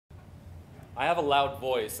I have a loud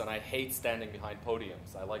voice, and I hate standing behind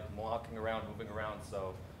podiums. I like walking around, moving around,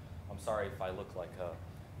 so I'm sorry if I look like a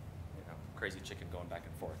crazy chicken going back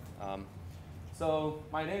and forth. So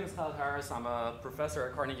my name is Khald Harras. I'm a professor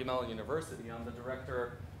at Carnegie Mellon University. I'm the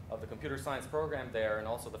director of the computer science program there and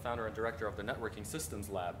also the founder and director of the networking systems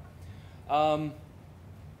lab.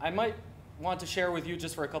 I might want to share with you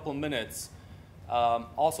just for a couple of minutes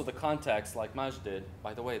also the context like Maj did.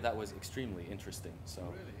 By the way, that was extremely interesting. So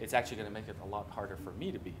really? It's actually going to make it a lot harder for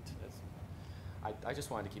me to beat. I just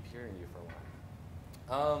wanted to keep hearing you for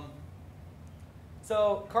a while.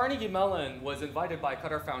 So Carnegie Mellon was invited by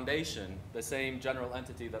Qatar Foundation, the same general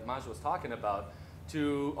entity that Maj was talking about,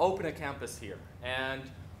 to open a campus here. And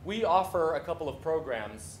we offer a couple of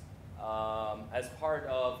programs as part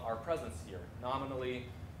of our presence here, nominally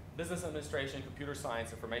business administration, computer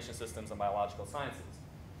science, information systems, and biological sciences.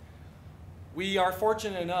 We are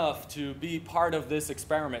fortunate enough to be part of this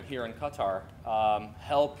experiment here in Qatar,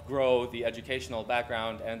 help grow the educational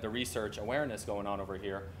background and the research awareness going on over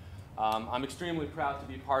here. I'm extremely proud to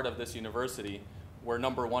be part of this university. We're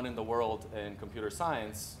 #1 in the world in computer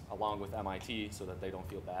science, along with MIT, so that they don't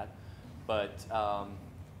feel bad. But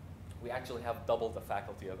we actually have double the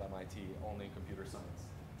faculty of MIT, only in computer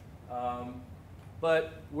science.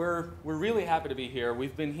 But we're really happy to be here.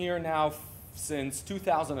 We've been here now since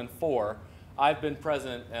 2004. I've been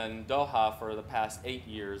present in Doha for the past 8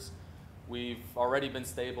 years. We've already been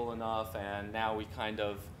stable enough, and now we kind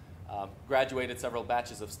of graduated several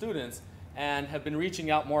batches of students and have been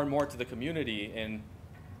reaching out more and more to the community in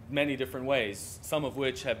many different ways, some of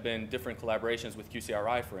which have been different collaborations with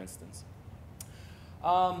QCRI, for instance.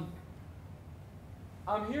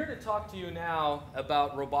 I'm here to talk to you now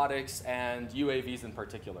about robotics and UAVs in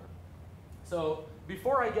particular. So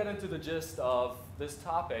before I get into the gist of this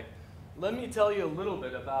topic, let me tell you a little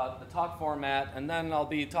bit about the talk format, and then I'll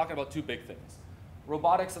be talking about two big things: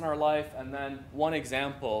 robotics in our life, and then one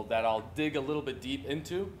example that I'll dig a little bit deep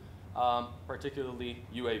into, particularly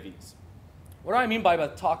UAVs. What do I mean by the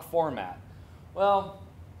talk format? Well,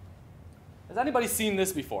 has anybody seen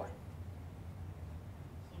this before?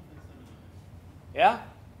 Yeah?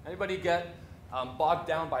 Anybody get bogged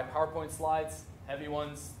down by PowerPoint slides? Heavy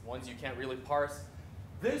ones, ones you can't really parse?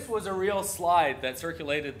 This was a real slide that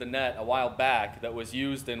circulated the net a while back that was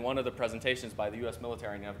used in one of the presentations by the US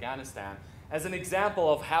military in Afghanistan as an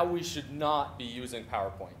example of how we should not be using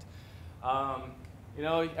PowerPoint. You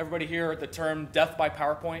know, everybody hear the term death by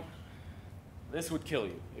PowerPoint? This would kill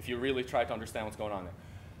you if you really tried to understand what's going on there.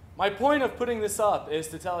 My point of putting this up is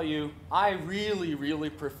to tell you I really, really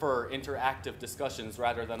prefer interactive discussions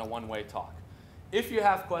rather than a one-way talk. If you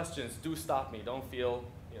have questions, do stop me. Don't feel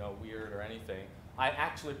weird or anything. I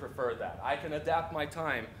actually prefer that. I can adapt my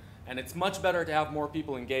time, and it's much better to have more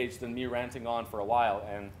people engaged than me ranting on for a while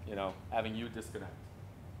and having you disconnect.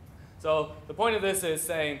 So the point of this is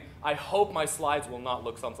saying I hope my slides will not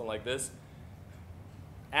look something like this.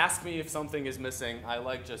 Ask me if something is missing. I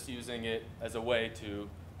like just using it as a way to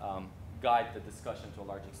guide the discussion to a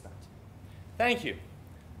large extent. Thank you.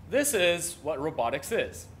 This is what robotics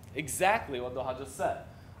is. Exactly what Doha just said.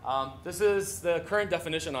 This is the current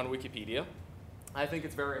definition on Wikipedia. I think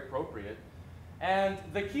it's very appropriate. And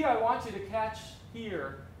the key I want you to catch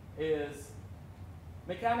here is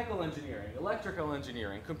mechanical engineering, electrical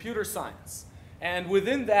engineering, computer science. And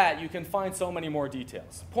within that, you can find so many more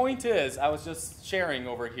details. Point is, I was just sharing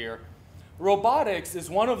over here, robotics is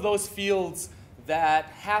one of those fields that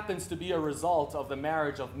happens to be a result of the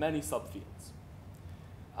marriage of many subfields.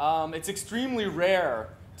 It's extremely rare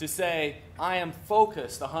to say, I am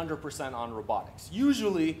focused 100% on robotics.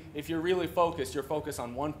 Usually, if you're really focused, you're focused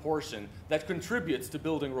on one portion that contributes to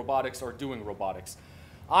building robotics or doing robotics.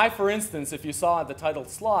 I, for instance, if you saw the titled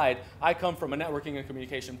slide, I come from a networking and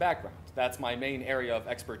communication background. That's my main area of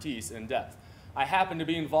expertise in depth. I happen to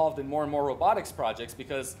be involved in more and more robotics projects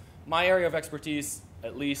because my area of expertise,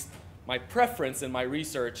 at least my preference in my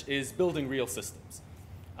research, is building real systems.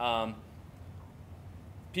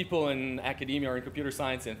 People in academia or in computer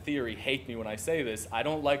science and theory hate me when I say this. I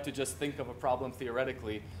don't like to just think of a problem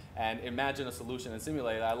theoretically and imagine a solution and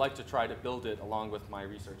simulate it. I like to try to build it along with my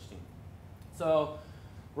research team. So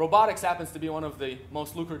robotics happens to be one of the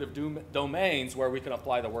most lucrative domains where we can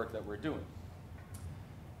apply the work that we're doing.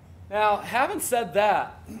 Now, having said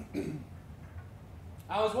that,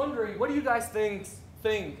 I was wondering, what do you guys think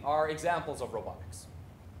are examples of robotics?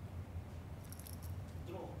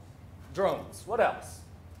 Drones. What else?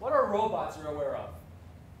 What are robots you're aware of?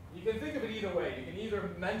 You can think of it either way. You can either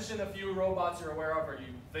mention a few robots you're aware of or you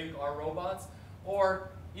think are robots, or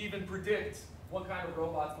even predict what kind of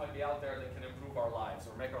robots might be out there that can improve our lives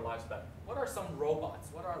or make our lives better. What are some robots?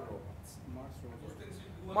 What are robots? Mars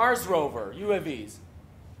Mars rover, UAVs.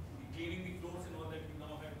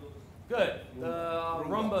 Good. The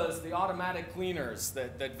Roombas, the automatic cleaners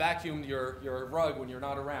that vacuum your rug when you're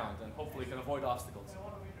not around and hopefully can avoid obstacles.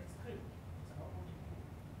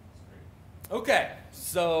 Okay,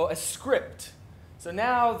 so a script. So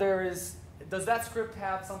now there is, does that script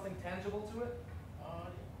have something tangible to it?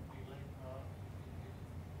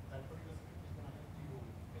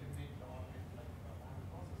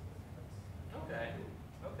 Okay,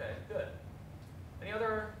 okay, good. Any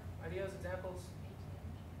other ideas, examples?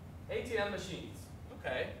 ATM machines.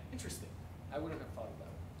 Okay, interesting. I wouldn't have thought of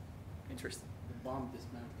that. Interesting. The bomb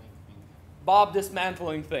dismantling thing. Bomb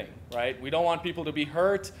dismantling thing, right? We don't want people to be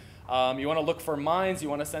hurt. You want to look for mines. You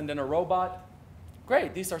want to send in a robot.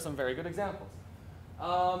 Great, these are some very good examples.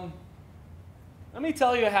 Let me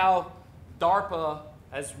tell you how DARPA,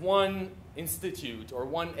 as one institute or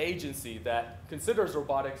one agency that considers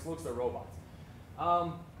robotics, looks at robots.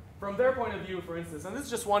 From their point of view, for instance, and this is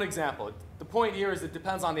just one example. The point here is it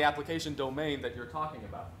depends on the application domain that you're talking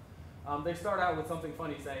about. They start out with something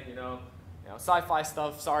funny saying, you know, sci-fi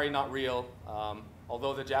stuff, sorry, not real,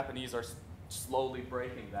 although the Japanese are slowly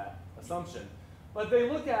breaking that assumption. But they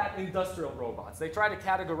look at industrial robots. They try to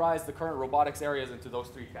categorize the current robotics areas into those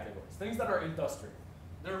three categories. Things that are industrial.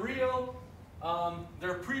 They're real,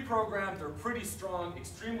 they're pre-programmed, they're pretty strong,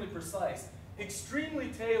 extremely precise, extremely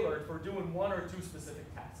tailored for doing one or two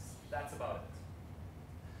specific tasks. That's about it.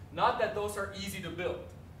 Not that those are easy to build,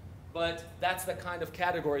 but that's the kind of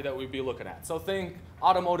category that we'd be looking at. So think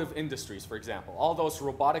automotive industries, for example. All those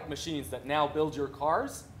robotic machines that now build your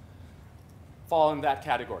cars fall in that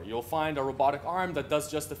category. You'll find a robotic arm that does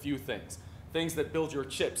just a few things. Things that build your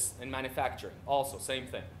chips in manufacturing, also, same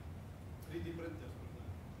thing. 3D printers,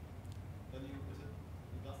 is it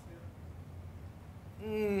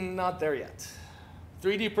industrial? Not there yet.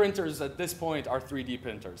 3D printers at this point are 3D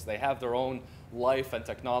printers. They have their own life and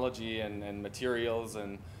technology and materials,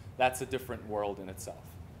 and that's a different world in itself.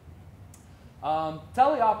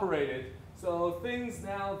 Teleoperated, so things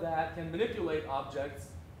now that can manipulate objects,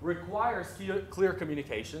 requires clear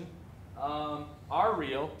communication, are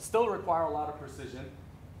real, still require a lot of precision,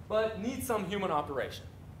 but need some human operation.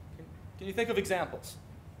 Can you think of examples?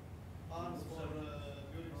 Arms for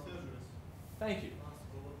building surgeries. Thank you.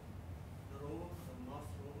 The Mars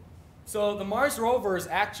rover. So the Mars rovers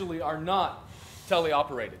actually are not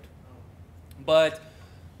teleoperated, but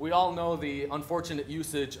we all know the unfortunate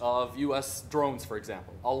usage of US drones, for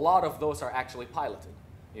example. A lot of those are actually piloted.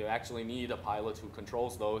 You actually need a pilot who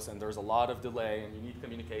controls those, and there's a lot of delay, and you need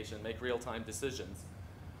communication, make real-time decisions.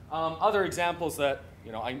 Other examples that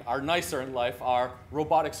are nicer in life are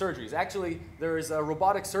robotic surgeries. Actually, there is a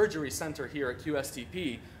robotic surgery center here at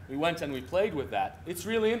QSTP. We went and we played with that. It's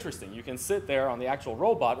really interesting. You can sit there on the actual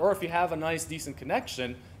robot, or if you have a nice, decent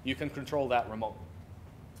connection, you can control that remotely.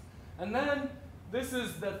 And then this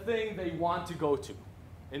is the thing they want to go to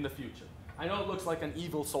in the future. I know it looks like an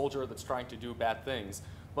evil soldier that's trying to do bad things,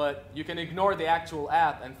 but you can ignore the actual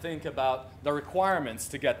app and think about the requirements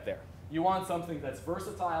to get there. You want something that's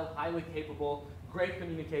versatile, highly capable, great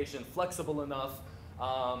communication, flexible enough,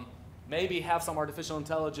 maybe have some artificial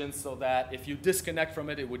intelligence so that if you disconnect from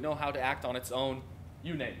it, it would know how to act on its own,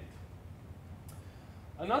 you name it.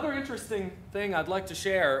 Another interesting thing I'd like to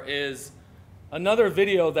share is another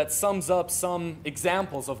video that sums up some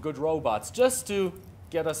examples of good robots, just to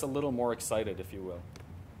get us a little more excited, if you will.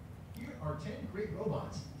 Here are 10 great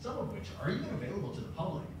robots, some of which are even available to the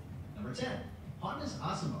public. Number 10, Honda's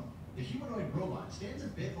Osmo. The humanoid robot stands a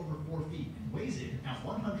bit over 4 feet and weighs in at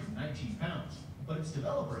 119 pounds. But its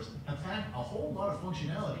developers have packed a whole lot of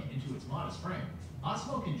functionality into its modest frame.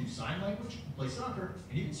 Osmo can do sign language, play soccer,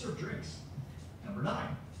 and even serve drinks. Number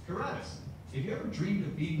 9, Carnegie. If you ever dreamed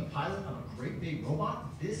of being the pilot of a great big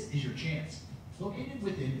robot, this is your chance. Located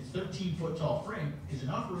within its 13-foot-tall frame is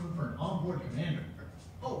enough room for an onboard commander.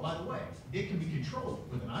 Oh, by the way, it can be controlled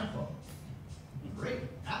with an iPhone. Number 8,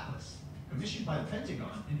 Atlas. Commissioned by the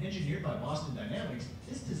Pentagon and engineered by Boston Dynamics,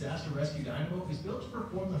 this disaster rescue dynamo is built to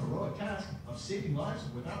perform the heroic task of saving lives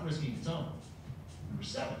without risking its own. Number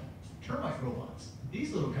 7, termite robots.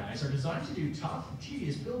 These little guys are designed to do tough,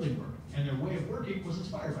 tedious building work, and their way of working was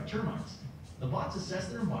inspired by termites. The bots assess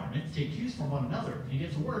their environment, take cues from one another, and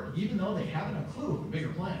get to work even though they haven't a clue of the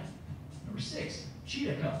bigger plan. Number 6,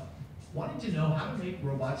 Cheetah Cub. Wanting to know how to make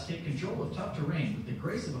robots take control of tough terrain with the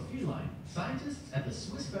grace of a feline, scientists at the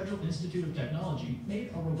Swiss Federal Institute of Technology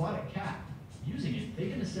made a robotic cat. Using it, they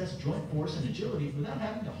can assess joint force and agility without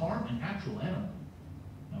having to harm an actual animal.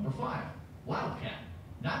 Number 5, Wildcat.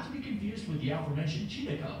 Not to be confused with the aforementioned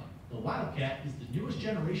Cheetah Cub, the Wildcat is the newest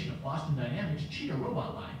generation of Boston Dynamics Cheetah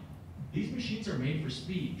robot line. These machines are made for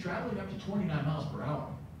speed, traveling up to 29 miles per hour.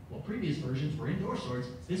 While previous versions were indoor sorts,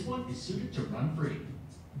 this one is suited to run free.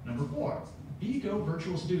 Number 4, Go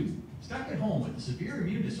Virtual Student. Stuck at home with a severe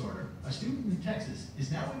immune disorder, a student in Texas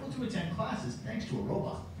is now able to attend classes thanks to a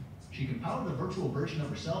robot. She can power the virtual version of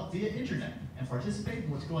herself via internet and participate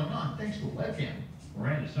in what's going on thanks to a webcam.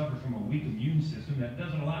 Miranda suffers from a weak immune system that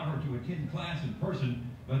doesn't allow her to attend class in person,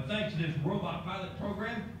 but thanks to this robot pilot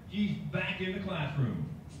program, she's back in the classroom.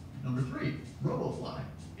 Number 3, RoboFly.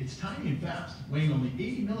 It's tiny and fast, weighing only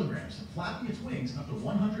 80 milligrams and flapping its wings up to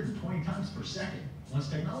 120 times per second. Once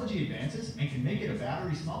technology advances and can make it a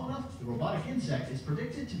battery small enough, the robotic insect is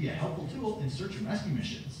predicted to be a helpful tool in search and rescue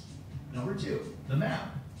missions. Number 2, the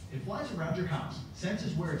Map. It flies around your house,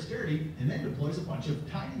 senses where it's dirty, and then deploys a bunch of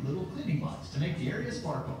tiny little cleaning bots to make the area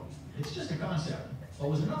sparkle. It's just a concept, but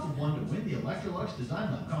was enough of one to win the Electrolux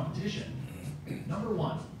Design Lab competition. Number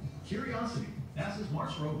 1, Curiosity. NASA's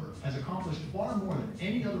Mars rover has accomplished far more than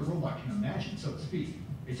any other robot can imagine, so to speak.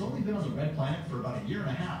 It's only been on the red planet for about a year and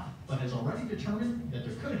a half, but has already determined that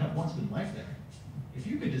there could have once been life there. If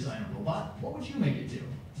you could design a robot, what would you make it do?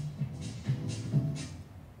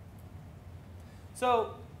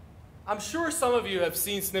 So, I'm sure some of you have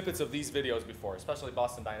seen snippets of these videos before, especially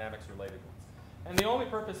Boston Dynamics related ones. And the only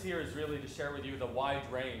purpose here is really to share with you the wide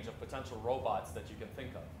range of potential robots that you can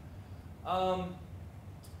think of.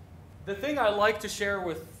 The thing I like to share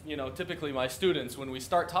with, typically my students when we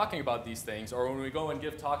start talking about these things, or when we go and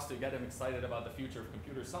give talks to get them excited about the future of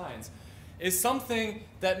computer science, is something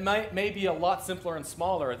that may be a lot simpler and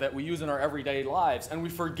smaller that we use in our everyday lives, and we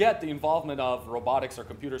forget the involvement of robotics or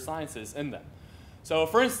computer sciences in them. So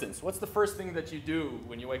for instance, what's the first thing that you do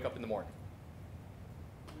when you wake up in the morning?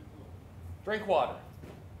 Drink water.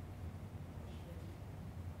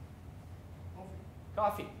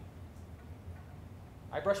 Coffee.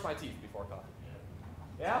 I brush my teeth before coffee.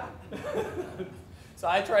 Yeah? So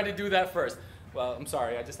I try to do that first. Well, I'm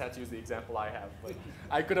sorry, I just had to use the example I have. But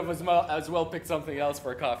I could have as well picked something else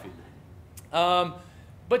for coffee.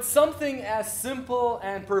 But something as simple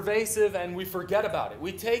and pervasive, and we forget about it.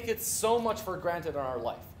 We take it so much for granted in our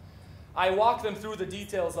life. I walk them through the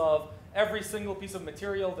details of every single piece of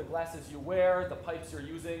material, the glasses you wear, the pipes you're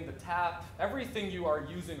using, the tap, everything you are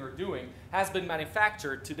using or doing has been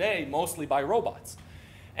manufactured today mostly by robots.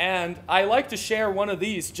 And I like to share one of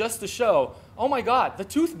these just to show, oh my God, the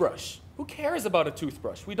toothbrush. Who cares about a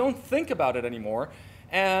toothbrush? We don't think about it anymore.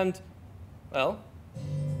 And, well,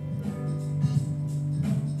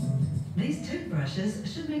 these toothbrushes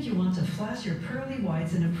should make you want to flash your pearly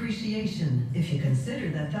whites in appreciation if you consider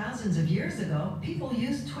that thousands of years ago, people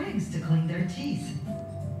used twigs to clean their teeth.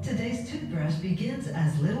 Today's toothbrush begins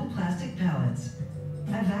as little plastic pellets.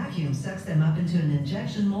 A vacuum sucks them up into an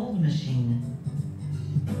injection mold machine.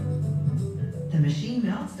 The machine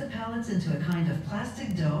melts the pellets into a kind of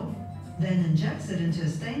plastic dough, then injects it into a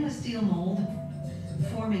stainless steel mold,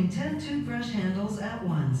 forming 10 toothbrush handles at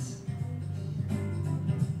once.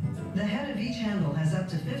 The head of each handle has up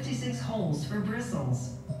to 56 holes for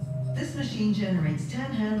bristles. This machine generates 10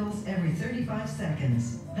 handles every 35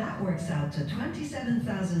 seconds. That works out to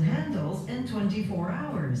 27,000 handles in 24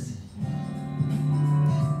 hours.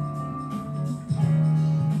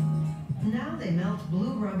 Now they melt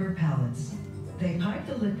blue rubber pellets. They pipe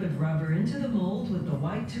the liquid rubber into the mold with the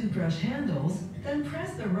white toothbrush handles, then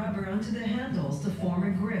press the rubber onto the handles to form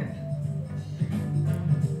a grip.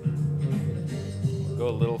 Go a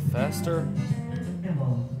little faster.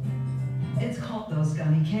 It's called those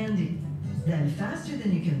gummy candy. Then faster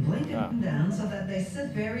than you can blink them down so that they sit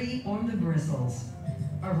very on the bristles.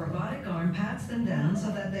 A robotic arm pats them down so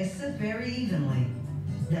that they sit very evenly.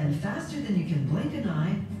 Then faster than you can blink an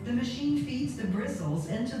eye, the machine feeds the bristles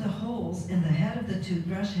into the holes in the head of the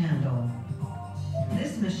toothbrush handle.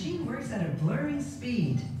 This machine works at a blurring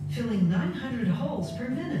speed, filling 900 holes per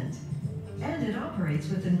minute. And it operates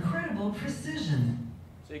with incredible precision.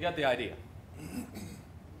 So you got the idea.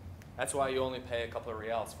 That's why you only pay a couple of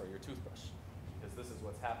reals for your toothbrush, because this is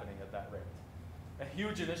what's happening at that rate. A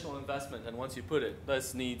huge initial investment, and once you put it,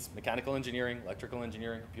 this needs mechanical engineering, electrical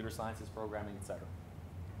engineering, computer sciences, programming, etc.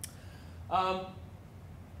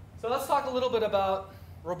 So let's talk a little bit about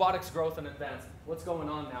robotics growth and advancement. What's going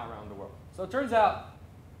on now around the world? So it turns out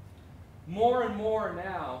more and more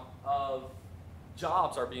now of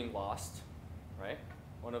jobs are being lost, right?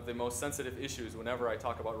 One of the most sensitive issues whenever I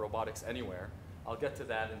talk about robotics anywhere. I'll get to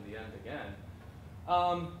that in the end again.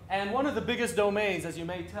 And one of the biggest domains, as you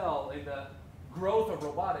may tell, in the growth of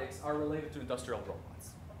robotics are related to industrial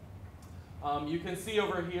robots. You can see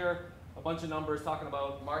over here a bunch of numbers talking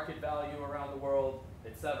about market value around the world,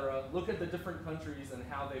 etc. Look at the different countries and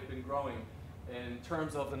how they've been growing in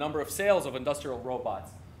terms of the number of sales of industrial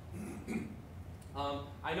robots.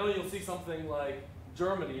 I know you'll see something like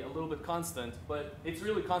Germany a little bit constant, but it's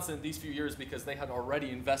really constant these few years because they had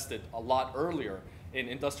already invested a lot earlier in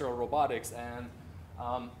industrial robotics, and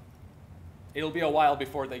it'll be a while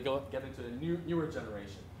before they get into the newer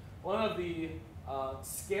generation. One of the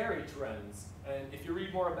scary trends, and if you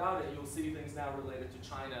read more about it, you'll see things now related to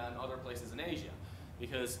China and other places in Asia.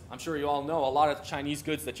 Because I'm sure you all know a lot of the Chinese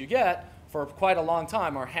goods that you get for quite a long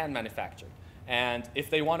time are hand manufactured. And if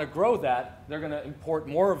they want to grow that, they're going to import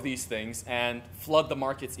more of these things and flood the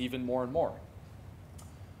markets even more and more.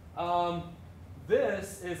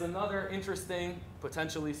 This is another interesting,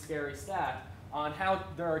 potentially scary stat on how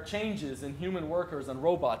there are changes in human workers and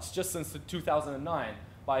robots just since 2009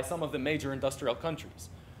 by some of the major industrial countries.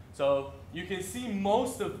 So you can see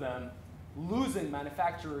most of them losing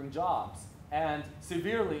manufacturing jobs and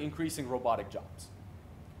severely increasing robotic jobs.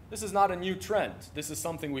 This is not a new trend. This is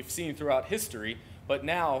something we've seen throughout history, but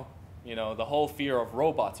now, you know, the whole fear of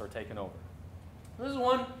robots are taken over. This is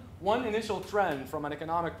one initial trend from an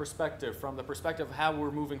economic perspective, from the perspective of how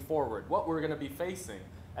we're moving forward, what we're going to be facing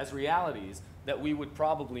as realities that we would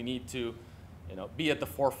probably need to, you know, be at the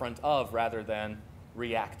forefront of rather than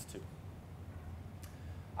react to.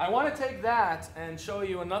 I want to take that and show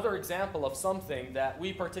you another example of something that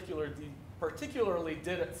we particularly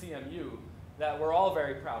did at CMU that we're all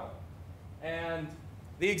very proud of. And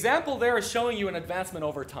the example there is showing you an advancement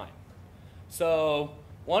over time. So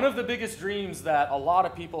one of the biggest dreams that a lot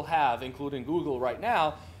of people have, including Google right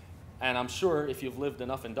now, and I'm sure if you've lived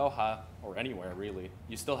enough in Doha, or anywhere really,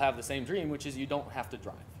 you still have the same dream, which is you don't have to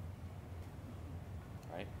drive.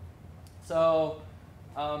 Right? So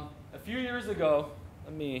a few years ago,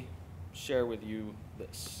 let me share with you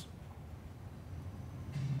this.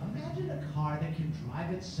 Imagine a car that can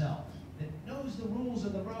drive itself, that knows the rules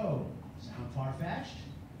of the road. Sound far-fetched?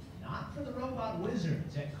 Not for the robot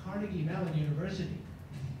wizards at Carnegie Mellon University.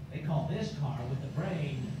 They call this car with the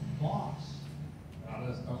brain boss. I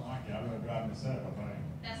just don't like it. I'm going to drive myself, I think.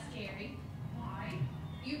 That's scary. Why?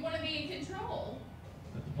 You want to be in control.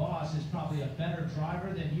 But the boss is probably a better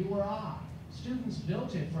driver than you or I. Students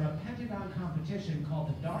built it for a Pentagon competition called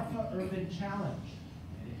the DARPA Urban Challenge.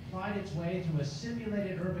 And it plied its way through a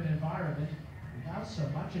simulated urban environment without so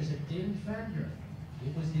much as a dim fender.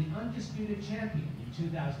 It was the undisputed champion in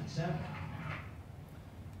 2007.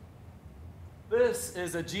 This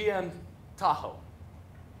is a GM Tahoe,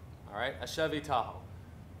 all right, a Chevy Tahoe.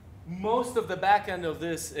 Most of the back end of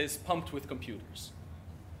this is pumped with computers.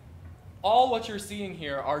 All what you're seeing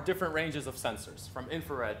here are different ranges of sensors, from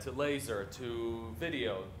infrared to laser to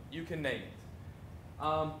video, you can name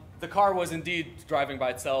it. The car was indeed driving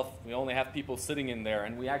by itself. We only have people sitting in there,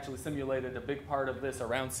 and we actually simulated a big part of this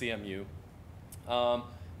around CMU,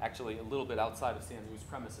 actually a little bit outside of CMU's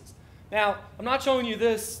premises. Now, I'm not showing you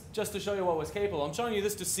this just to show you what was capable. I'm showing you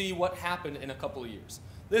this to see what happened in a couple of years.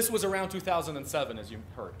 This was around 2007, as you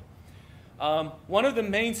heard. One of the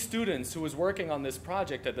main students who was working on this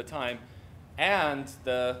project at the time and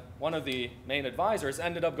one of the main advisors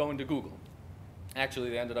ended up going to Google. Actually,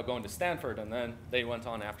 they ended up going to Stanford, and then they went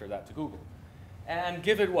on after that to Google. And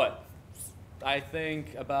give it what? I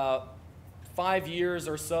think about 5 years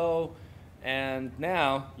or so, and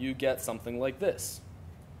now you get something like this.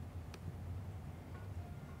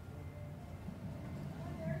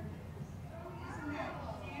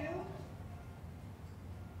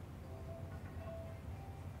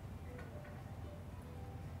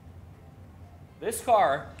 This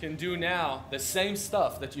car can do now the same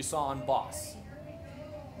stuff that you saw on Boss.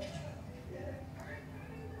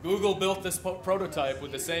 Google built this prototype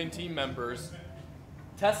with the same team members,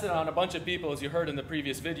 tested on a bunch of people, as you heard in the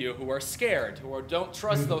previous video, who are scared, who don't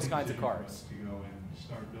trust those kinds of cars. To go and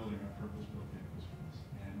start building our purpose-built vehicles for us.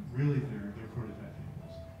 And really, they're prototype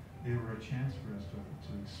vehicles. They were a chance for us to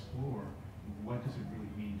explore what does it really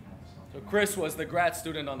mean to have a self-driving. So Chris was the grad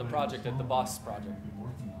student on the project at the Boss project. We've been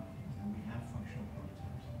working on it, and we have functional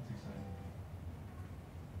prototypes. It's exciting.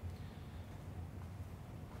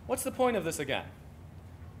 What's the point of this again?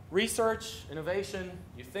 Research, innovation,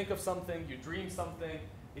 you think of something, you dream something,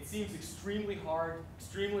 it seems extremely hard,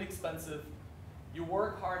 extremely expensive, you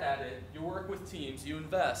work hard at it, you work with teams, you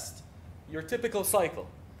invest, your typical cycle.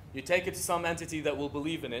 You take it to some entity that will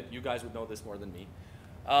believe in it, you guys would know this more than me.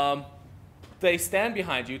 They stand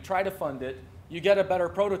behind you, try to fund it, you get a better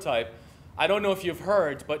prototype. I don't know if you've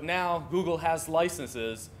heard, but now Google has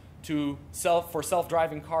licenses for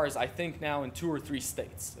self-driving cars, I think now in 2 or 3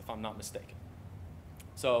 states, if I'm not mistaken.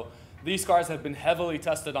 So these cars have been heavily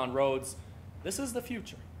tested on roads. This is the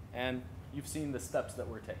future, and you've seen the steps that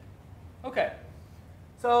we're taking. Okay,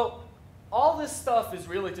 so all this stuff is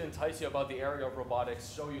really to entice you about the area of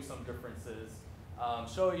robotics, show you some differences,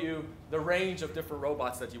 show you the range of different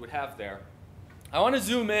robots that you would have there. I want to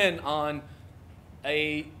zoom in on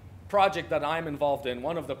a project that I'm involved in,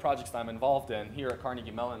 one of the projects that I'm involved in here at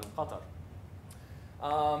Carnegie Mellon in Qatar,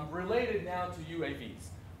 related now to UAVs.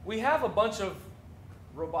 We have a bunch of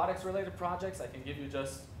robotics-related projects. I can give you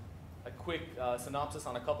just a quick synopsis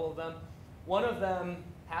on a couple of them. One of them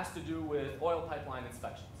has to do with oil pipeline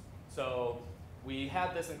inspections. So we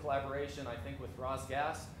had this in collaboration, I think, with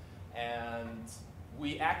Rosgas, and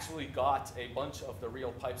we actually got a bunch of the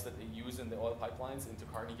real pipes that they use in the oil pipelines into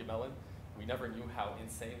Carnegie Mellon. We never knew how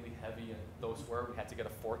insanely heavy those were. We had to get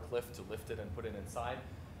a forklift to lift it and put it inside.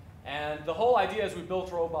 And the whole idea is we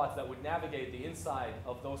built robots that would navigate the inside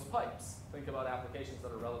of those pipes. Think about applications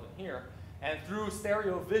that are relevant here. And through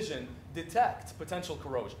stereo vision, detect potential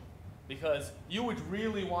corrosion. Because you would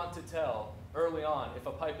really want to tell early on if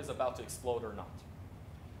a pipe is about to explode or not.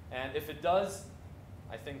 And if it does,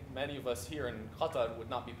 I think many of us here in Qatar would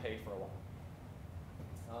not be paid for a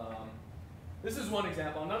while. This is one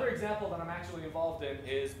example. Another example that I'm actually involved in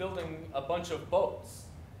is building a bunch of boats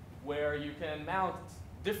where you can mount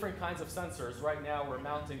different kinds of sensors. Right now we're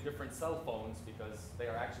mounting different cell phones because they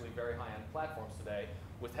are actually very high-end platforms today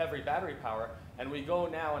with heavy battery power, and we go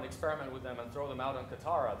now and experiment with them and throw them out on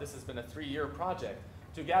Qatar. This has been a 3-year project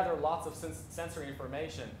to gather lots of sensory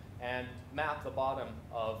information and map the bottom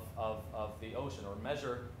of the ocean, or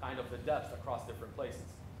measure kind of the depth across different places.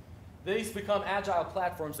 These become agile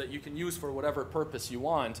platforms that you can use for whatever purpose you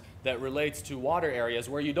want that relates to water areas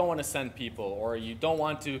where you don't want to send people, or you don't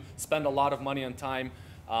want to spend a lot of money and time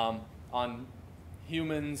on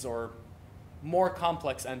humans or more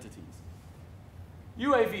complex entities.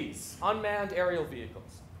 UAVs, unmanned aerial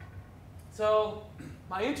vehicles. So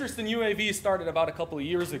my interest in UAVs started about a couple of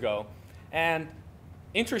years ago, and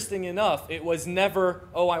interesting enough, it was never,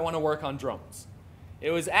 oh, I want to work on drones. It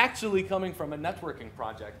was actually coming from a networking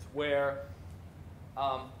project where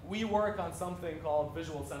we work on something called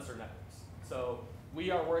visual sensor networks. So we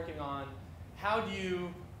are working on how do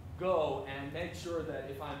you go and make sure that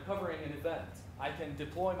if I'm covering an event, I can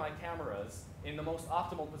deploy my cameras in the most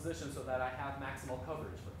optimal position so that I have maximal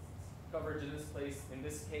coverage, for instance. Coverage in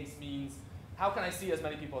this case means how can I see as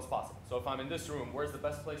many people as possible? So if I'm in this room, where's the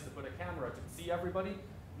best place to put a camera to see everybody?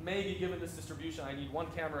 Maybe given this distribution, I need one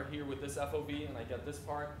camera here with this FOV, and I get this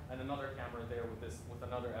part, and another camera there with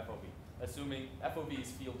another FOV, assuming FOV is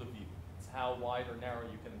field of view. It's how wide or narrow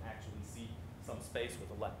you can actually see some space with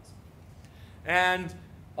a lens. And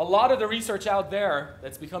a lot of the research out there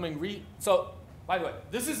that's becoming so, by the way,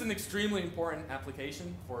 this is an extremely important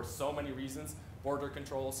application for so many reasons: border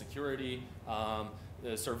control, security,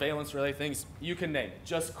 surveillance-related things. You can name it.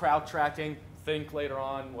 Just crowd tracking. Think later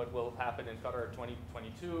on what will happen in Qatar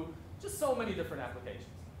 2022. Just so many different applications.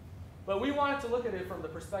 But we wanted to look at it from the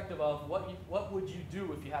perspective of what would you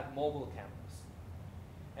do if you had mobile cameras?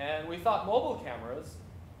 And we thought mobile cameras,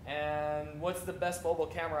 and what's the best mobile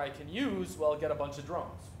camera I can use? Well, get a bunch of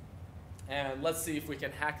drones. And let's see if we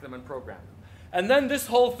can hack them and program them. And then this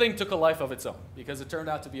whole thing took a life of its own, because it turned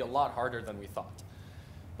out to be a lot harder than we thought.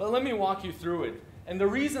 But let me walk you through it. And the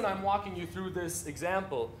reason I'm walking you through this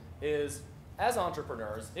example is, as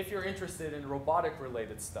entrepreneurs, if you're interested in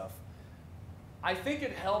robotic-related stuff, I think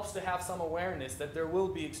it helps to have some awareness that there will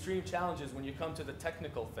be extreme challenges when you come to the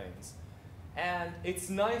technical things. And it's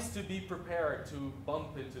nice to be prepared to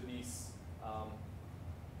bump into these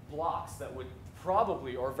blocks that would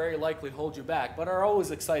probably or very likely hold you back, but are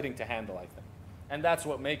always exciting to handle, I think. And that's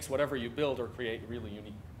what makes whatever you build or create really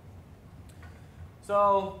unique.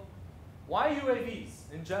 So why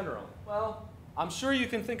UAVs in general? Well, I'm sure you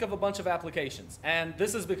can think of a bunch of applications, and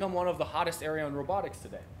this has become one of the hottest areas in robotics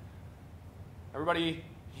today. Everybody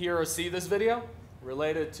hear or see this video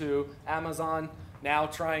related to Amazon now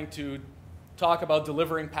trying to talk about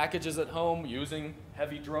delivering packages at home using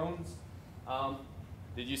heavy drones?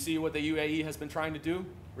 Did you see what the UAE has been trying to do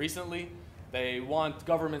recently? They want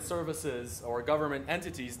government services or government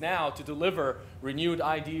entities now to deliver renewed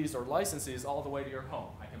IDs or licenses all the way to your home.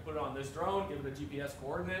 I can put it on this drone, give it a GPS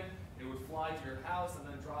coordinate, it would fly to your house and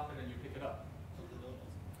then drop it and you pick it up.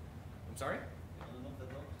 I'm sorry?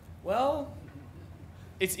 Well,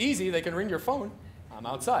 it's easy. They can ring your phone. I'm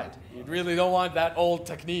outside. You really don't want that old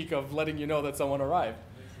technique of letting you know that someone arrived.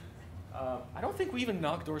 I don't think we even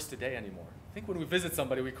knock doors today anymore. I think when we visit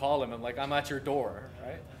somebody, we call them and like, I'm at your door,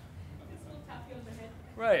 right? Tap you on the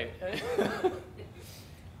head.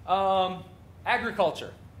 Right.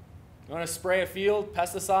 Agriculture. You want to spray a field,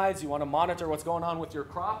 pesticides, you want to monitor what's going on with your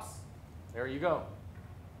crops, there you go.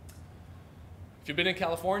 If you've been in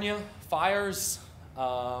California, fires,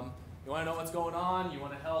 You want to know what's going on. You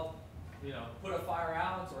want to help, put a fire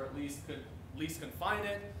out or at least confine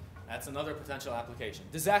it. That's another potential application.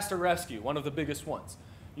 Disaster rescue, one of the biggest ones.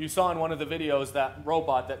 You saw in one of the videos that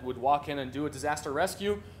robot that would walk in and do a disaster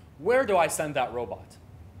rescue. Where do I send that robot?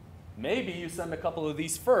 Maybe you send a couple of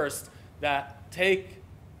these first that take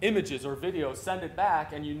images or videos, send it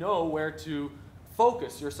back, and you know where to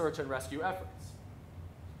focus your search and rescue efforts.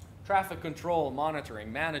 Traffic control,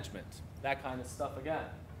 monitoring, management, that kind of stuff again.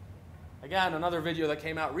 Again, another video that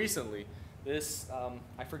came out recently. This,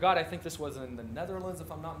 I forgot, I think this was in the Netherlands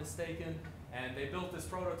if I'm not mistaken, and they built this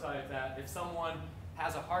prototype that if someone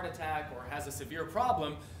has a heart attack or has a severe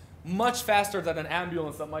problem, much faster than an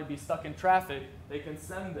ambulance that might be stuck in traffic, they can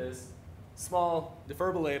send this small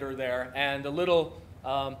defibrillator there, and a little,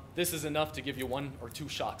 this is enough to give you 1 or 2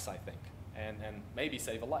 shocks, I think, and maybe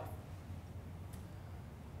save a life.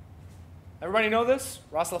 Everybody know this?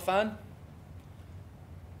 Ras Lafan?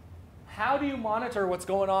 How do you monitor what's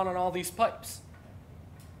going on all these pipes?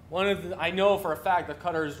 I know for a fact that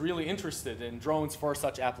Qatar is really interested in drones for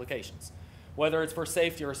such applications, whether it's for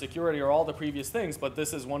safety or security or all the previous things, but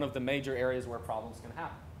this is one of the major areas where problems can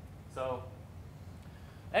happen. So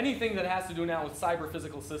anything that has to do now with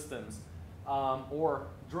cyber-physical systems or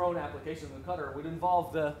drone applications in Qatar would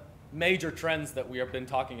involve the major trends that we have been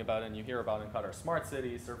talking about and you hear about in Qatar: smart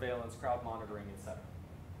cities, surveillance, crowd monitoring, etc.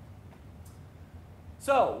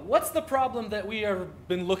 So what's the problem that we have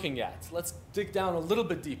been looking at? Let's dig down a little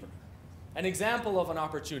bit deeper. An example of an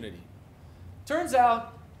opportunity. Turns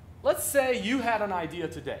out, let's say you had an idea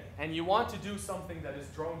today and you want to do something that is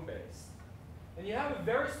drone-based. And you have a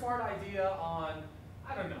very smart idea on,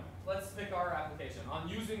 I don't know, let's pick our application, on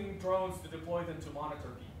using drones to deploy them to monitor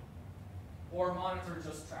people. Or monitor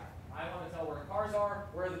just traffic. I want to tell where cars are,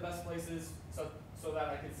 where are the best places, so that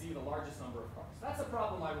I can see the largest number of cars. That's a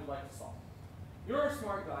problem I would like to solve. You're a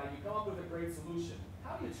smart guy, you come up with a great solution.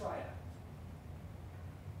 How do you try it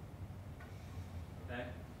out? Okay?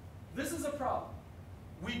 This is a problem.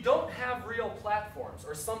 We don't have real platforms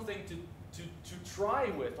or something to try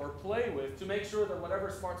with or play with to make sure that whatever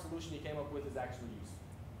smart solution you came up with is actually useful.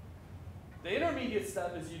 The intermediate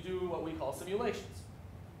step is you do what we call simulations.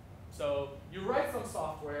 So you write some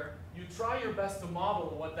software, you try your best to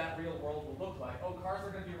model what that real world will look like. Oh, cars are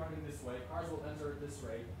going to be running this way, cars will enter at this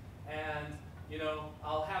rate, and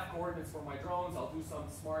I'll have coordinates for my drones, I'll do some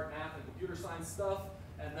smart math and computer science stuff,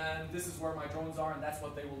 and then this is where my drones are, and that's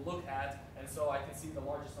what they will look at, and so I can see the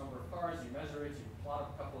largest number of cars, you measure it, you plot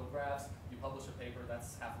up a couple of graphs, you publish a paper.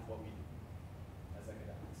 That's half of what we do as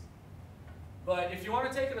academics. But if you want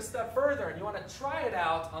to take it a step further and you want to try it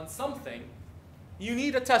out on something, you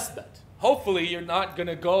need a test bed. Hopefully you're not going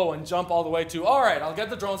to go and jump all the way to, all right, I'll get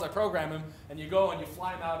the drones, I program them, and you go and you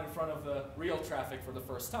fly them out in front of the real traffic for the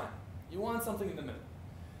first time. You want something in the middle.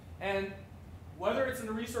 And whether it's in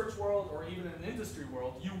the research world or even in an industry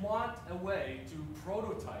world, you want a way to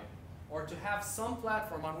prototype or to have some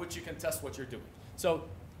platform on which you can test what you're doing. So,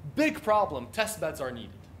 big problem, test beds are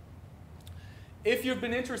needed. If you've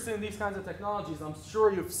been interested in these kinds of technologies, I'm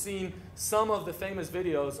sure you've seen some of the famous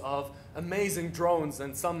videos of amazing drones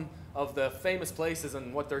and some of the famous places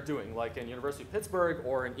and what they're doing, like in University of Pittsburgh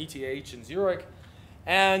or in ETH in Zurich.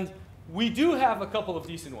 And we do have a couple of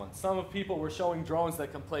decent ones. Some of people were showing drones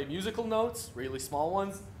that can play musical notes, really small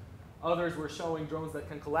ones. Others were showing drones that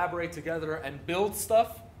can collaborate together and build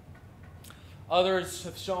stuff. Others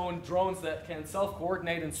have shown drones that can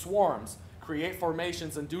self-coordinate in swarms, create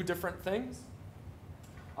formations and do different things.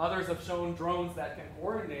 Others have shown drones that can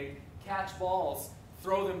coordinate, catch balls,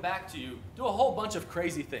 throw them back to you, do a whole bunch of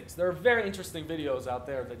crazy things. There are very interesting videos out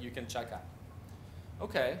there that you can check out.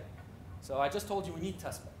 Okay, so I just told you we need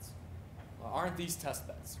test beds. Well, aren't these test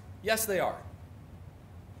beds? Yes, they are.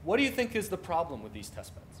 What do you think is the problem with these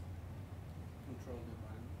test beds? Controlled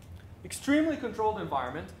environment. Extremely controlled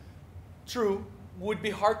environment. True, would be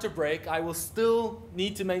hard to break. I will still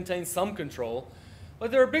need to maintain some control. But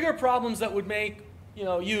there are bigger problems that would make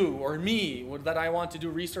you or me, that I want to do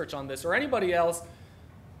research on this, or anybody else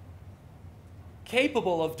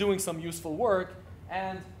capable of doing some useful work,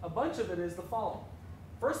 and a bunch of it is the following.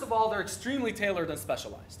 First of all, they're extremely tailored and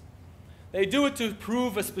specialized. They do it to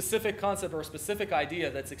prove a specific concept or a specific idea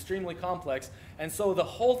that's extremely complex, and so the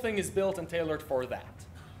whole thing is built and tailored for that.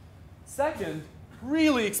 Second,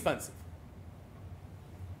 really expensive.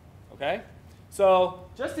 Okay? So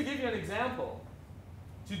just to give you an example,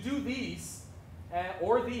 to do these,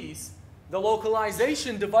 or these, the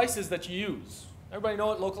localization devices that you use. Everybody know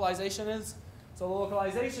what localization is? So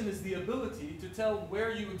localization is the ability to tell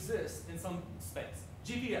where you exist in some space.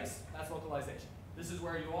 GPS, that's localization. This is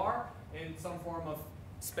where you are in some form of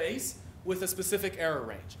space with a specific error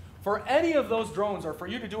range. for any of those drones or for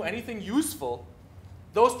you to do anything useful,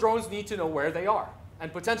 those drones need to know where they are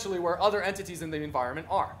and potentially where other entities in the environment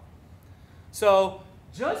are. So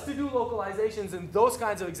just to do localizations in those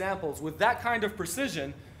kinds of examples with that kind of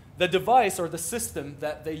precision, the device or the system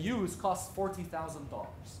that they use costs $40,000.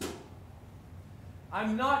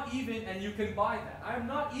 I'm not even, and you can buy that, I'm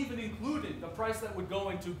not even including the price that would go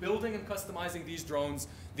into building and customizing these drones,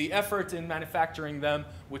 the effort in manufacturing them,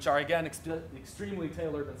 which are again extremely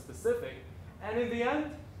tailored and specific. And in the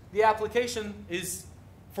end, the application is,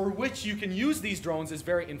 for which you can use these drones is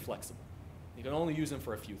very inflexible. You can only use them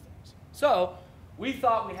for a few things. So we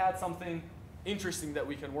thought we had something interesting that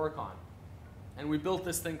we can work on. And we built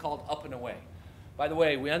this thing called Up and Away. By the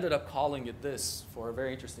way, we ended up calling it this for a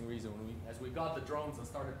very interesting reason. As we got the drones and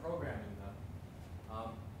started programming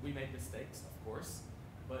them, we made mistakes, of course.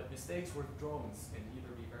 But mistakes with drones can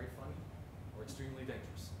either be very funny or extremely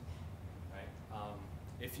dangerous. Right?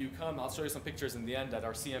 If you come, I'll show you some pictures in the end at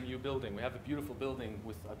our CMU building. We have a beautiful building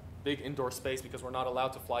with a big indoor space because we're not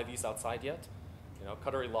allowed to fly these outside yet. You know,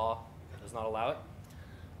 Qatari law does not allow it.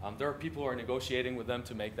 There are people who are negotiating with them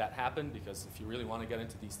to make that happen because if you really want to get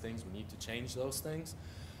into these things, we need to change those things.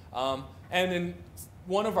 And in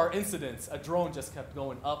one of our incidents, a drone just kept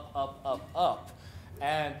going up, up, up, up.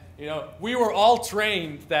 And you know, we were all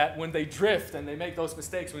trained that when they drift and they make those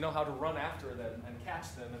mistakes, we know how to run after them and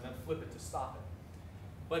catch them and then flip it to stop it.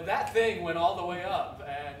 But that thing went all the way up,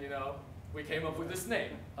 and you know, we came up with this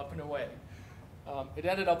name, Up and Away. It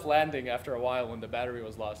ended up landing after a while when the battery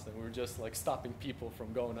was lost, and we were just like stopping people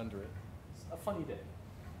from going under it. It's a funny day.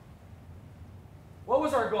 What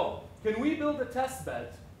was our goal? Can we build a test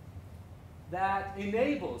bed that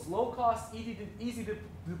enables low-cost, easy to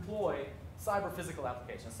deploy cyber-physical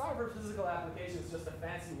applications? Cyber-physical application is just a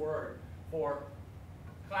fancy word for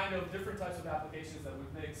kind of different types of applications that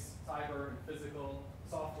would mix cyber and physical,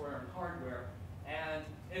 software and hardware. And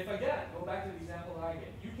if, again, go back to the example that I gave,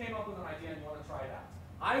 you came up with an idea and you want to try it out.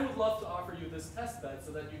 I would love to offer you this test bed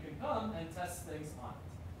so that you can come and test things on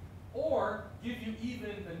it. Or give you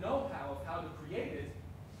even the know-how of how to create it,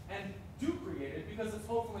 and do create it because it's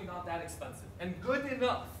hopefully not that expensive and good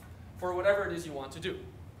enough for whatever it is you want to do.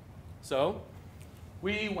 So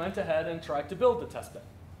we went ahead and tried to build the test bed.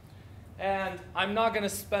 And I'm not going to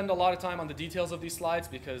spend a lot of time on the details of these slides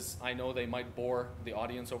because I know they might bore the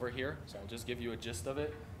audience over here, so I'll just give you a gist of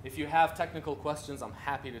it. If you have technical questions, I'm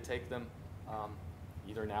happy to take them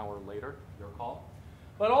either now or later, your call.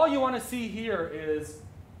 But all you want to see here is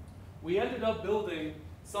we ended up building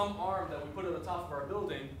some arm that we put at the top of our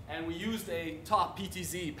building, and we used a top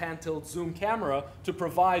PTZ pan-tilt zoom camera to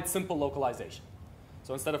provide simple localization.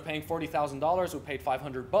 So instead of paying $40,000, we paid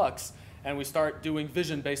 $500. And we start doing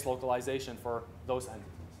vision-based localization for those entities.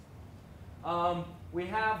 We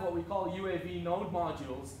have what we call UAV node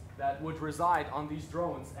modules that would reside on these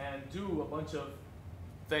drones and do a bunch of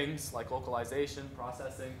things like localization,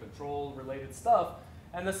 processing, control-related stuff.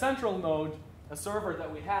 And the central node, a server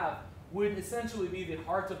that we have, would essentially be the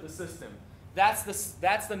heart of the system. That's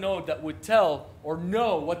the node that would tell or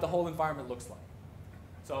know what the whole environment looks like.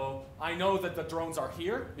 So I know that the drones are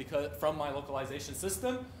here because from my localization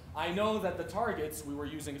system. I know that the targets, we were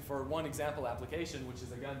using it for one example application, which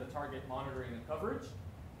is again the target monitoring and coverage.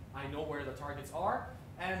 I know where the targets are,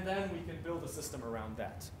 and then we can build a system around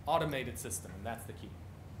that. Automated system, and that's the key.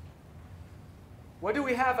 What do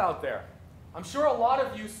we have out there? I'm sure a lot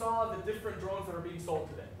of you saw the different drones that are being sold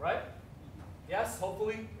today, right? Yes,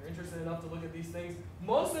 hopefully you're interested enough to look at these things.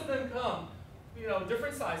 Most of them come, you know,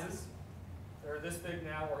 different sizes. They're this big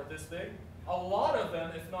now or this big. A lot of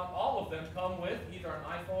them, if not all of them, come with either an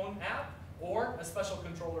iPhone app or a special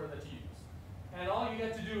controller that you use. And all you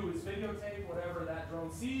get to do is videotape whatever that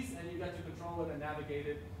drone sees, and you get to control it and navigate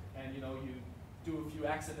it, and you know, you do a few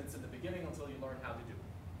accidents in the beginning until you learn how to do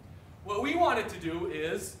it. What we wanted to do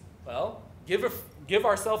is, well, give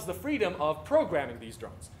ourselves the freedom of programming these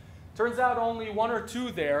drones. Turns out only one or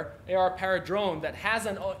two there are Parrot drone that has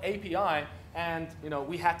an API, and you know,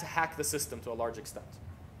 we had to hack the system to a large extent.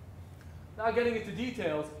 Now getting into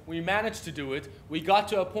details, we managed to do it. We got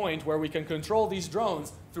to a point where we can control these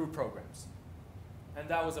drones through programs. And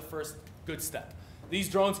that was a first good step. These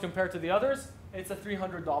drones, compared to the others, it's a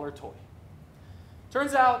 $300 toy.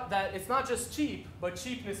 Turns out that it's not just cheap, but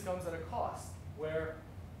cheapness comes at a cost, where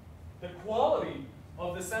the quality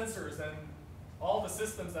of the sensors and all the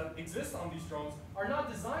systems that exist on these drones are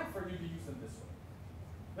not designed for you to use them this way.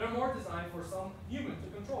 They're more designed for some human to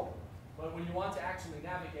control them. But when you want to actually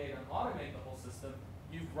navigate and automate the whole system,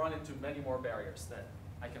 you've run into many more barriers that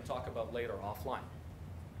I can talk about later offline.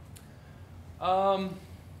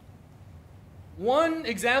 one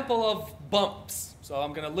example of bumps. So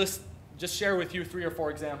I'm going to just share with you 3 or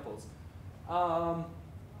 4 examples. How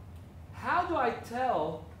do I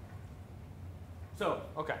tell? So,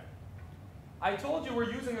 okay. I told you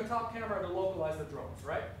we're using a top camera to localize the drones,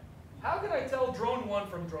 right? How can I tell drone 1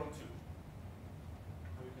 from drone 2?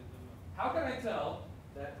 How can I tell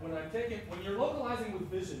that when you're localizing with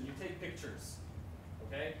vision, you take pictures,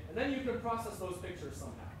 okay? And then you can process those pictures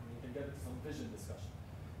somehow. And you can get into some vision discussion.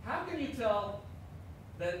 How can you tell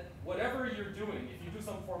that whatever you're doing, if you do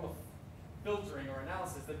some form of filtering or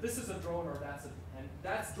analysis, that this is a drone or and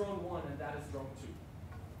that's drone 1 and that is drone 2?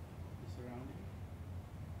 The surrounding.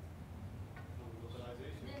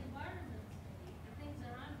 Localization. The environment, the things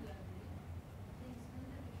around you, I believe. Things in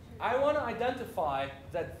the picture. I want to identify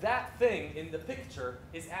that that thing in the picture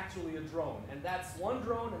is actually a drone, and that's one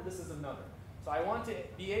drone and this is another. So I want to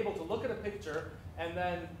be able to look at a picture and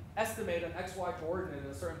then estimate an XY coordinate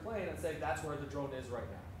in a certain plane and say that's where the drone is right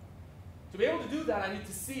now. To be able to do that, I need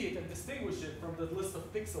to see it and distinguish it from the list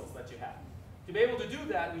of pixels that you have. To be able to do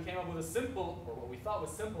that, we came up with a simple, or what we thought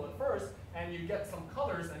was simple at first, and you get some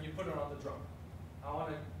colors and you put it on the drone. I want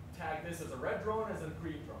to tag this as a red drone, as a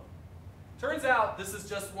green drone. Turns out this is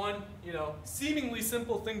just one, seemingly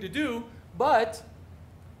simple thing to do, but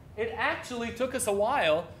it actually took us a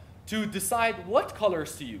while to decide what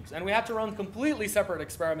colors to use. And we had to run completely separate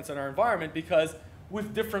experiments in our environment because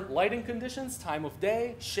with different lighting conditions, time of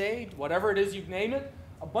day, shade, whatever it is you name it,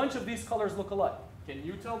 a bunch of these colors look alike. Can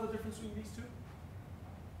you tell the difference between these two?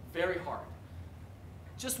 Very hard.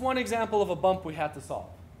 Just one example of a bump we had to solve.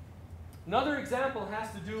 Another example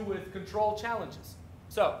has to do with control challenges.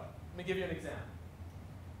 So, let me give you an example.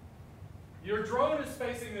 Your drone is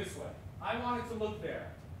facing this way. I want it to look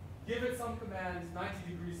there. Give it some command, 90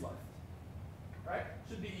 degrees left. Right?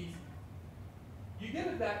 Should be easy. You give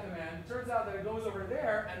it that command, it turns out that it goes over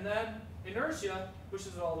there, and then inertia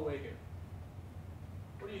pushes it all the way here.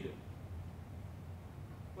 What do you do?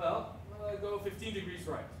 Well, go 15 degrees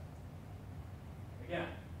right. Again.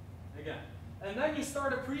 And then you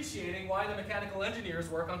start appreciating why the mechanical engineers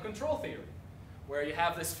work on control theory, where you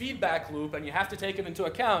have this feedback loop and you have to take it into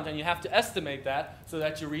account and you have to estimate that so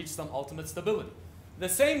that you reach some ultimate stability. The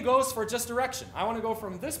same goes for just direction. I want to go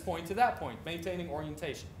from this point to that point, maintaining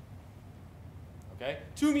orientation. Okay?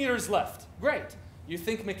 2 meters left. Great. You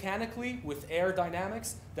think mechanically with air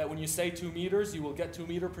dynamics that when you say 2 meters, you will get 2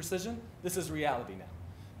 meter precision? This is reality now.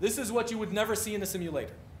 This is what you would never see in a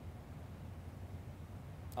simulator.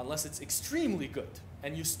 Unless it's extremely good,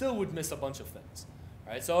 and you still would miss a bunch of things.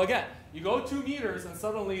 Right? So again, you go 2 meters and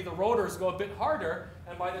suddenly the rotors go a bit harder,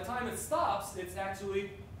 and by the time it stops, it's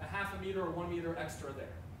actually a half a meter or 1 meter extra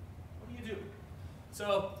there. What do you do?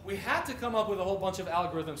 So we had to come up with a whole bunch of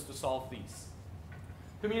algorithms to solve these.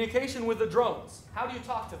 Communication with the drones. How do you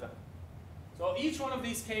talk to them? So each one of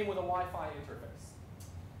these came with a Wi-Fi interface.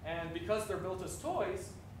 And because they're built as toys,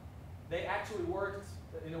 they actually worked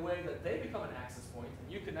in a way that they become an access point,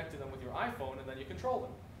 and you connect to them with your iPhone, and then you control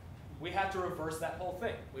them. We had to reverse that whole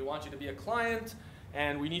thing. We want you to be a client,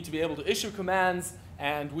 and we need to be able to issue commands,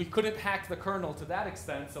 and we couldn't hack the kernel to that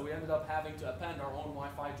extent, so we ended up having to append our own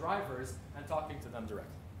Wi-Fi drivers and talking to them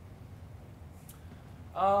directly.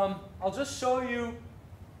 I'll just show you.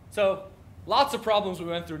 So lots of problems we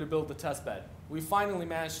went through to build the test bed. We finally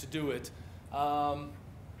managed to do it.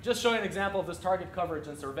 Just showing an example of this target coverage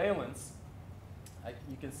and surveillance.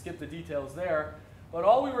 You can skip the details there. But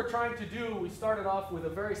all we were trying to do, we started off with a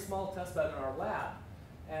very small test bed in our lab.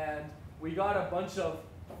 And we got a bunch of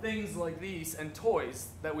things like these and toys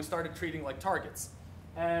that we started treating like targets.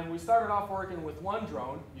 And we started off working with one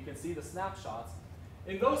drone. You can see the snapshots.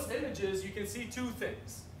 In those images, you can see 2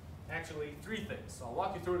 things. Actually, 3 things. So I'll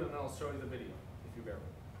walk you through it and then I'll show you the video, if you bear with me.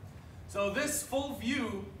 So this full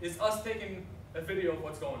view is us taking a video of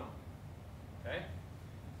what's going on. Okay?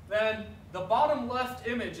 Then the bottom left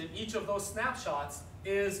image in each of those snapshots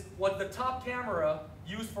is what the top camera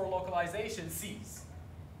used for localization sees.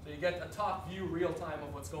 So you get a top view real time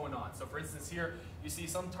of what's going on. So for instance here, you see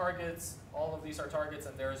some targets, all of these are targets,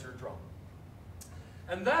 and there's your drone.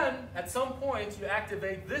 And then, at some point, you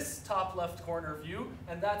activate this top left corner view,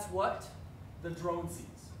 and that's what the drone sees.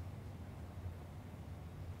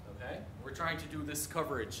 Okay? We're trying to do this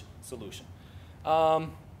coverage solution.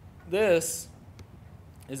 This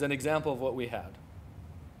is an example of what we had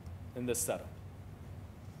in this setup.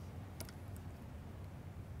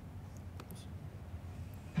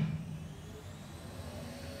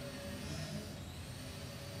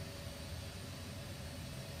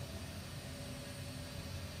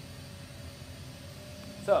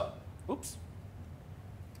 So, oops,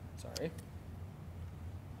 sorry.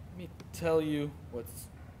 Let me tell you what's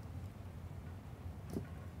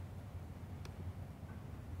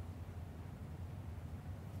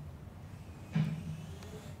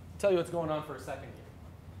tell you what's going on for a second here.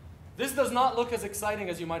 This does not look as exciting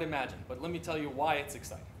as you might imagine, but let me tell you why it's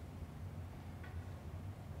exciting.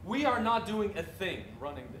 We are not doing a thing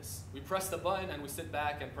running this. We press the button and we sit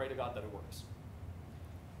back and pray to God that it works.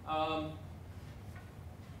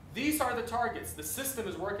 These are the targets. The system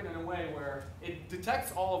is working in a way where it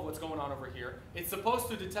detects all of what's going on over here. It's supposed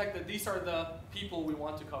to detect that these are the people we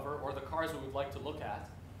want to cover or the cars we would like to look at.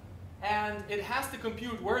 And it has to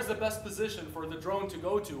compute where is the best position for the drone to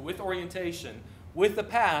go to with orientation, with the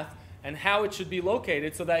path, and how it should be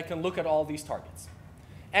located so that it can look at all these targets.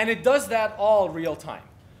 And it does that all real time.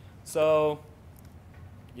 So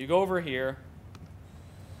you go over here,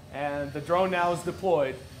 and the drone now is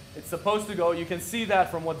deployed. It's supposed to go, you can see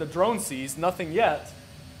that from what the drone sees, nothing yet.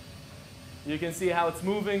 You can see how it's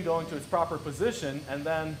moving, going to its proper position, and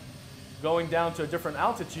then going down to a different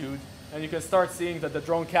altitude, and you can start seeing that the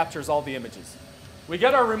drone captures all the images. We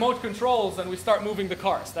get our remote controls and we start moving the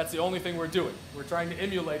cars. That's the only thing we're doing. We're trying to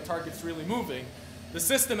emulate targets really moving. The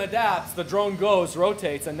system adapts, the drone goes,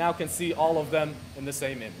 rotates, and now can see all of them in the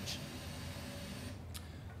same image.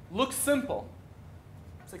 Looks simple.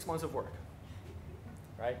 6 months of work.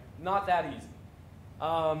 Right? Not that easy.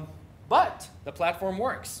 But the platform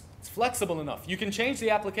works. It's flexible enough. You can change the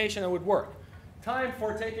application and it would work. Time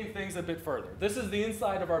for taking things a bit further. This is the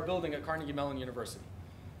inside of our building at Carnegie Mellon University.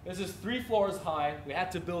 This is 3 floors high. We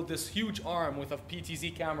had to build this huge arm with a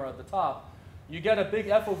PTZ camera at the top. You get a big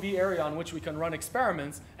FOV area on which we can run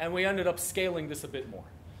experiments, and we ended up scaling this a bit more.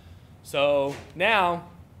 So now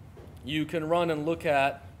you can run and look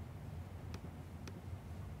at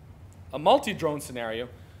a multi-drone scenario.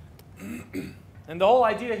 And the whole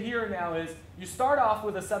idea here now is you start off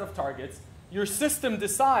with a set of targets. Your system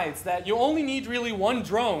decides that you only need really 1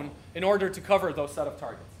 drone in order to cover those set of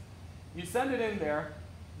targets. You send it in there.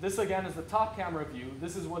 This again is the top camera view.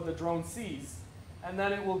 This is what the drone sees. And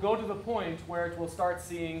then it will go to the point where it will start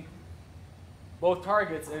seeing both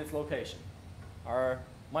targets in its location. Our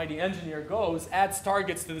mighty engineer goes, adds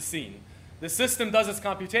targets to the scene. The system does its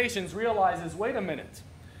computations, realizes, wait a minute,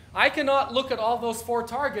 I cannot look at all those 4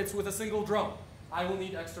 targets with a single drone. I will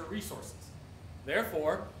need extra resources.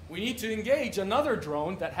 Therefore, we need to engage another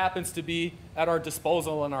drone that happens to be at our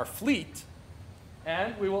disposal in our fleet,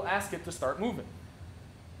 and we will ask it to start moving.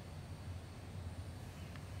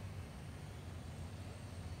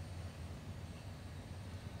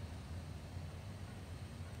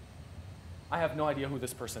 I have no idea who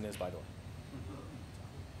this person is, by the way.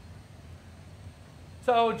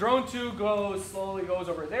 So drone 2 slowly goes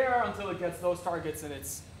over there until it gets those targets in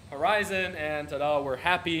its horizon, and ta-da, we're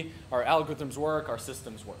happy. Our algorithms work, our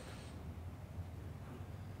systems work.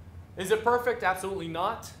 Is it perfect? Absolutely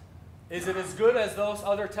not. Is it as good as those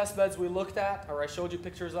other test beds we looked at or I showed you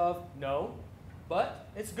pictures of? No. But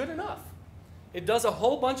it's good enough. It does a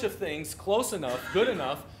whole bunch of things close enough, good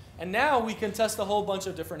enough, and now we can test a whole bunch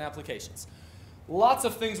of different applications. Lots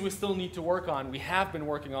of things we still need to work on. We have been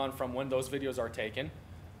working on from when those videos are taken.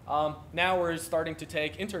 Now we're starting to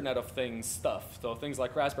take Internet of Things stuff, so things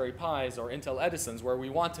like Raspberry Pis or Intel Edisons, where we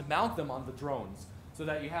want to mount them on the drones so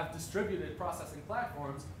that you have distributed processing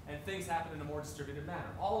platforms and things happen in a more distributed manner.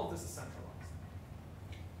 All of this is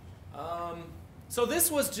centralized. So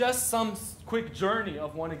this was just some quick journey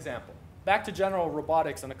of one example. Back to general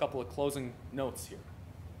robotics and a couple of closing notes here.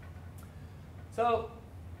 So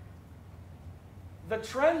the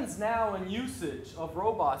trends now in usage of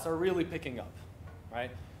robots are really picking up,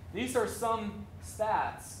 right? These are some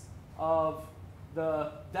stats of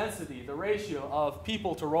the density, the ratio of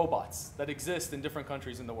people to robots that exist in different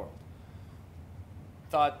countries in the world.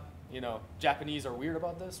 Thought, Japanese are weird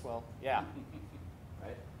about this? Well, yeah,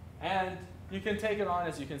 right? And you can take it on,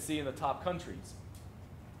 as you can see, in the top countries.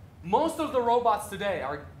 Most of the robots today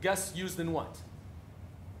are, guess, used in what?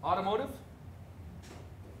 Automotive?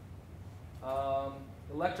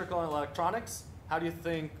 Electrical and electronics. How do you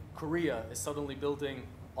think Korea is suddenly building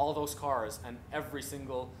all those cars and every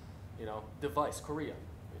single device? Korea,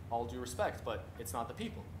 all due respect, but it's not the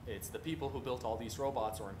people. It's the people who built all these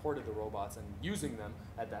robots or imported the robots and using them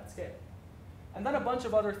at that scale. And then a bunch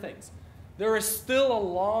of other things. There is still a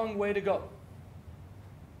long way to go.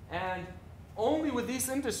 And only with these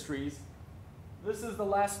industries, this is the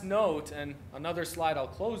last note and another slide I'll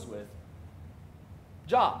close with,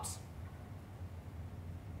 jobs.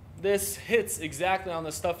 This hits exactly on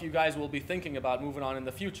the stuff you guys will be thinking about moving on in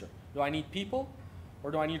the future. Do I need people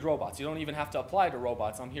or do I need robots? You don't even have to apply to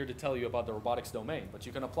robots. I'm here to tell you about the robotics domain, but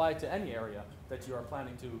you can apply it to any area that you are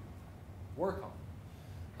planning to work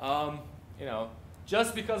on.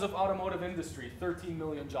 Just because of automotive industry, 13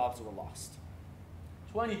 million jobs were lost.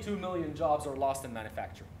 22 million jobs are lost in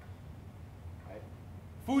manufacturing. Right?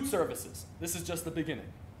 Food services, this is just the beginning.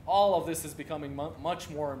 All of this is becoming much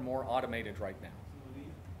more and more automated right now.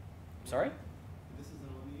 Sorry? This is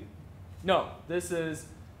an 1 year? No, this is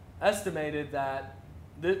estimated that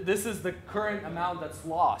this is the current amount that's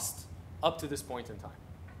lost up to this point in time,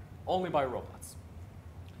 only by robots.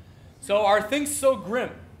 So are things so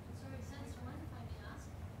grim? Sorry, since when, if I may ask?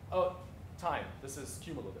 Oh, time. This is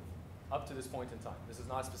cumulative, up to this point in time. This is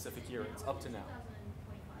not a specific year, it's up to now.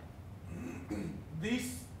 2025.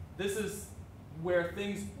 This is where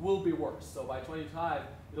things will be worse. So by 2025,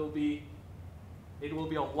 it will be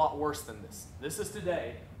a lot worse than this. This is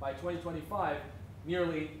today. By 2025,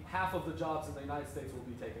 nearly half of the jobs in the United States will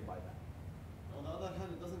be taken by that. On the other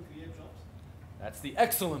hand, it doesn't create jobs. That's the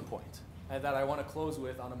excellent point, and that I want to close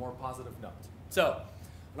with on a more positive note. So,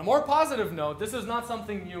 on a more positive note, this is not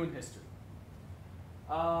something new in history.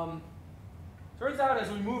 Turns out as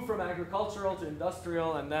we move from agricultural to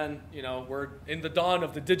industrial, and then we're in the dawn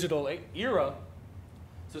of the digital era,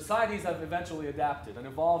 societies have eventually adapted and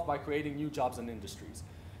evolved by creating new jobs and industries.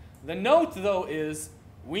 The note, though, is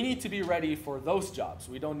we need to be ready for those jobs.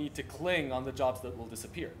 We don't need to cling on the jobs that will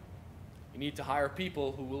disappear. You need to hire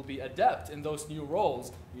people who will be adept in those new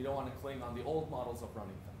roles. You don't want to cling on the old models of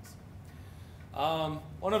running things.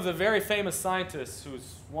 One of the very famous scientists,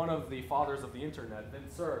 who's one of the fathers of the internet,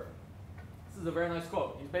 Vint Cerf, this is a very nice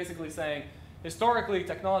quote. He's basically saying, historically,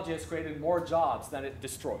 technology has created more jobs than it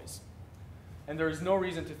destroys. And there is no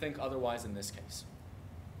reason to think otherwise in this case.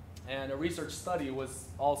 And a research study was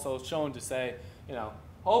also shown to say,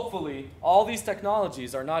 hopefully all these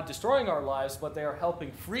technologies are not destroying our lives, but they are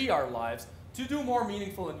helping free our lives to do more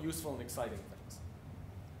meaningful and useful and exciting things.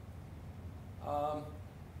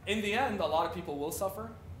 In the end, a lot of people will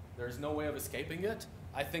suffer. There's no way of escaping it.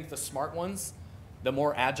 I think the smart ones, the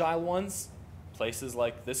more agile ones, places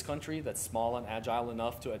like this country that's small and agile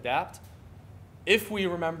enough to adapt, if we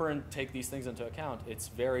remember and take these things into account, it's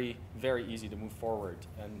very, very easy to move forward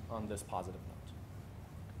and on this positive note.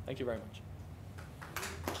 Thank you very much.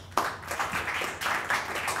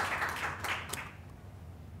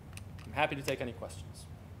 I'm happy to take any questions.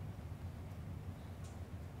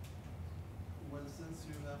 Well, since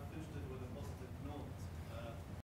you have finished it with a positive note,